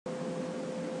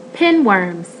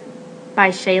Pinworms by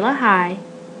Shayla High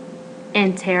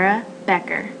and Tara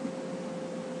Becker.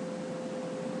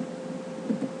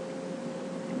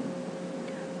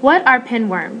 What are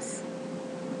pinworms?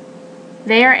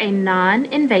 They are a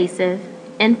non-invasive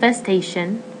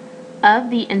infestation of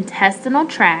the intestinal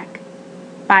tract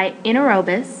by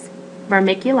Anaerobus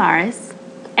vermicularis,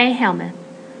 a helminth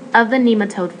of the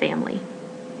nematode family.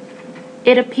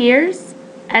 It appears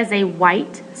as a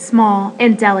white, small,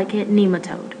 and delicate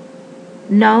nematode,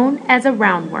 known as a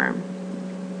roundworm.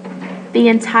 The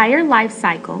entire life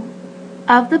cycle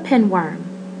of the pinworm,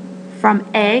 from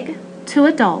egg to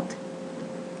adult,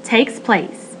 takes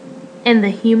place in the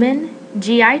human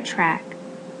GI tract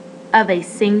of a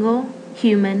single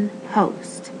human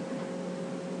host.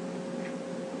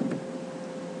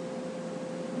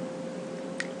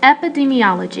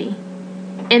 Epidemiology.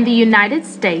 In the United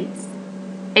States,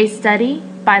 a study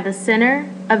by the Center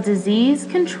of Disease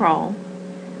Control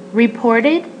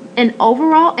reported an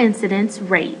overall incidence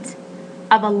rate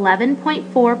of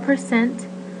 11.4%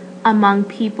 among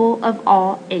people of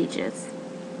all ages.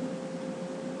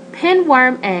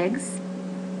 Pinworm eggs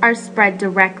are spread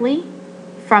directly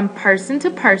from person to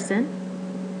person.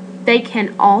 They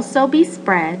can also be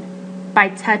spread by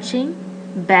touching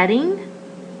bedding,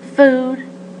 food,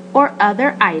 or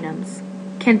other items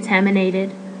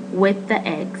contaminated with the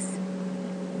eggs.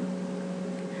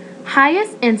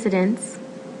 Highest incidence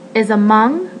is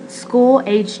among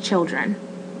school-aged children.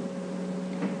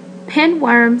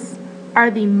 Pinworms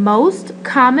are the most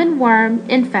common worm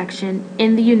infection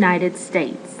in the United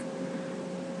States.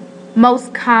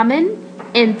 Most common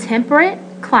in temperate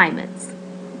climates.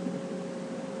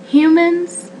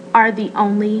 Humans are the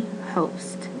only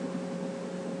host.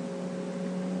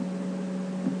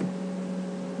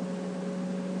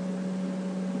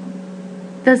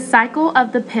 The cycle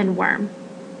of the pinworm.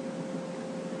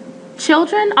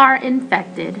 Children are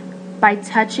infected by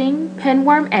touching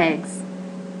pinworm eggs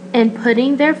and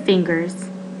putting their fingers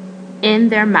in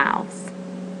their mouths.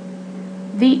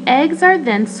 The eggs are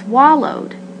then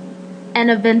swallowed,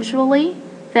 and eventually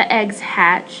the eggs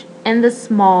hatch in the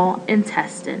small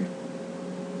intestine.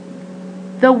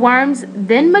 The worms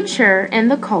then mature in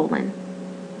the colon.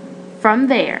 From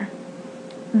there,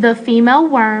 the female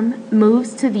worm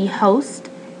moves to the host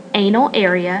anal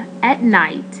area at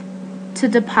night to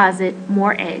deposit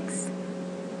more eggs.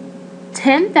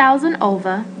 10,000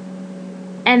 ova,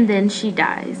 and then she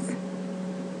dies.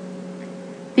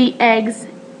 The eggs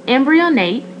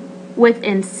embryonate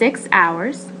within 6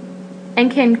 hours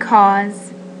and can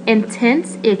cause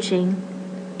intense itching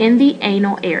in the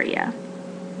anal area,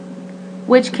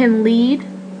 which can lead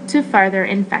to further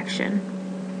infection.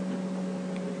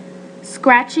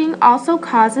 Scratching also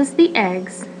causes the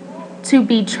eggs to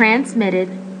be transmitted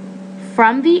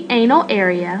from the anal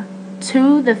area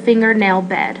to the fingernail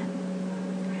bed.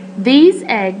 These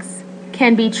eggs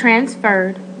can be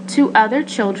transferred to other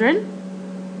children,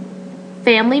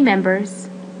 family members,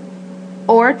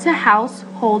 or to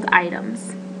household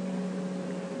items.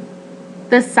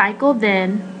 The cycle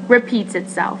then repeats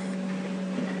itself.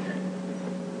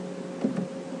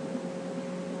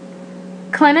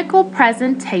 Clinical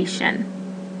presentation.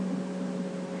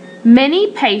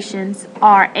 Many patients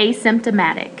are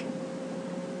asymptomatic.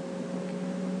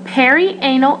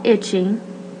 Perianal itching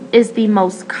is the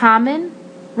most common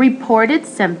reported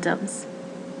symptoms,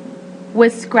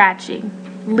 with scratching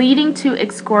leading to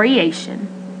excoriation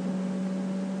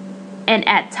and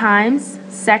at times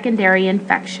secondary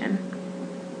infection.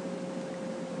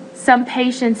 Some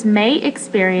patients may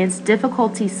experience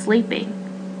difficulty sleeping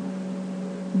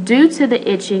due to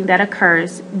the itching that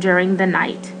occurs during the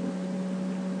night.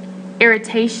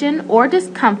 Irritation or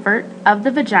discomfort of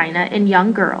the vagina in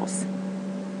young girls.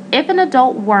 If an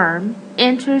adult worm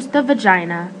enters the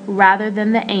vagina rather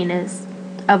than the anus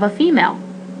of a female.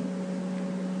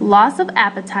 Loss of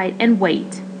appetite and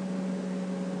weight,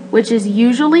 which is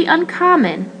usually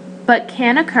uncommon but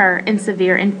can occur in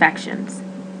severe infections.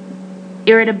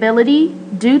 Irritability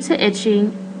due to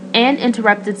itching and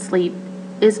interrupted sleep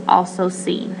is also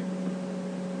seen.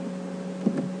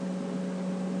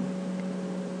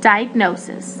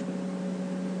 Diagnosis.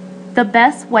 The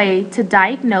best way to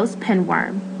diagnose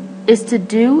pinworm is to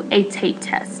do a tape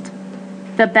test.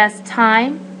 The best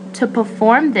time to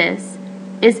perform this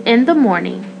is in the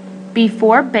morning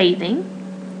before bathing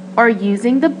or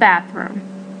using the bathroom.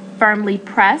 Firmly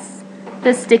press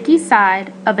the sticky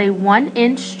side of a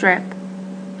 1-inch strip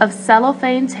of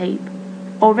cellophane tape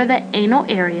over the anal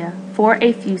area for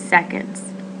a few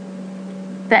seconds.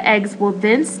 The eggs will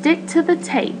then stick to the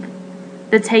tape.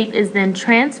 The tape is then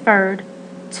transferred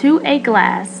to a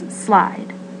glass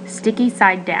slide, sticky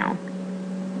side down.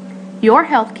 Your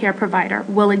healthcare provider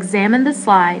will examine the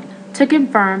slide to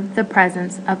confirm the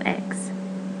presence of eggs.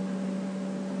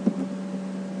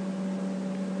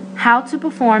 How to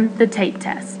perform the tape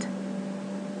test.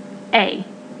 A.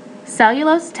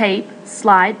 Cellulose tape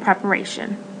slide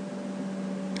preparation.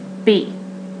 B.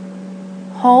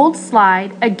 Hold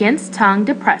slide against tongue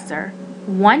depressor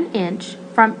 1 inch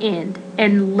from end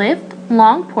and lift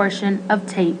long portion of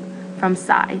tape from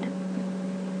side.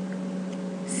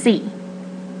 C.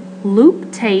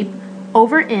 Loop tape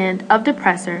over end of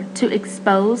depressor to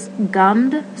expose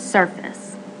gummed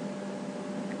surface.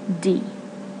 D.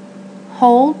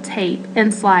 Hold tape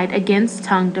and slide against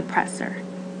tongue depressor.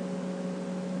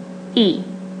 E.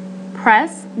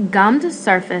 Press gummed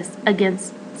surface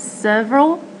against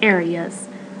several areas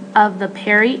of the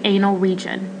perianal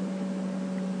region.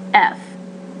 F.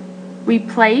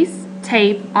 Replace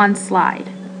tape on slide.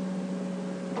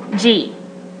 G.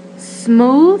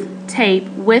 Smooth tape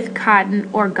with cotton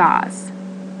or gauze.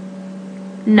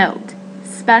 Note: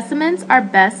 specimens are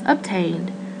best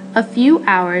obtained a few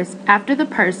hours after the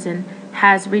person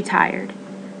has retired,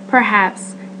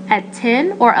 perhaps at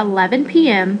 10 or 11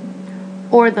 p.m.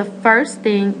 or the first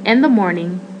thing in the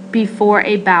morning before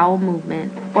a bowel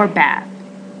movement or bath.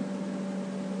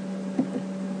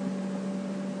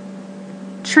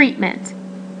 Treatment.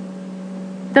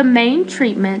 The main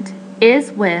treatment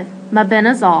is with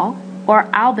mebendazole or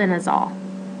albendazole.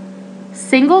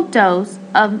 Single dose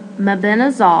of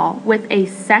mebendazole with a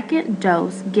second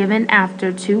dose given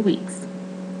after 2 weeks,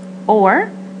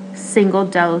 or single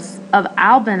dose of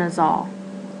albendazole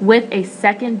with a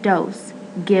second dose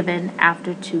given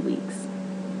after 2 weeks.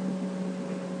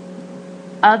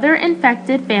 Other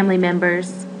infected family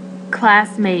members,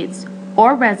 classmates,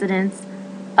 or residents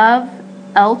of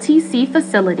LTC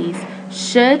facilities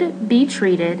should be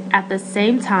treated at the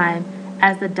same time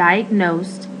as the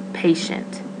diagnosed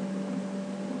patient.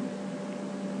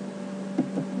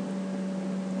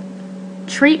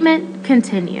 Treatment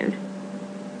continued.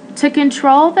 To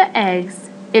control the eggs,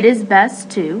 it is best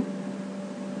to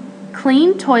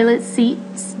clean toilet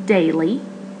seats daily,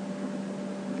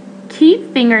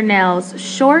 keep fingernails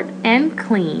short and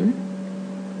clean,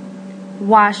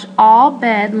 wash all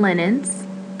bed linens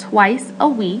twice a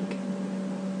week,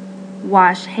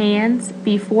 wash hands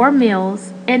before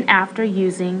meals and after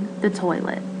using the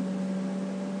toilet.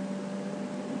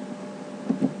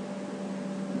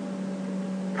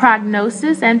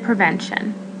 Prognosis and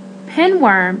prevention.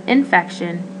 Pinworm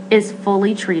infection is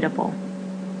fully treatable.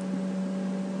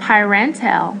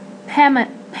 Pyrantel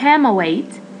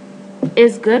pamoate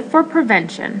is good for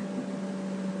prevention.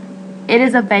 It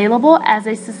is available as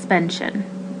a suspension.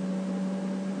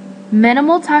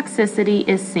 Minimal toxicity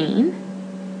is seen.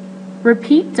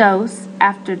 Repeat dose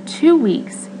after 2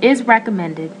 weeks is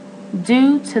recommended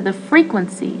due to the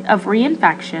frequency of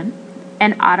reinfection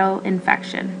and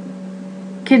auto-infection.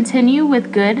 Continue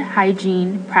with good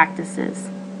hygiene practices.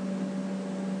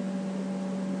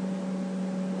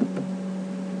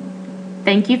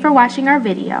 Thank you for watching our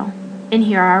video, and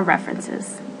here are our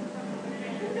references.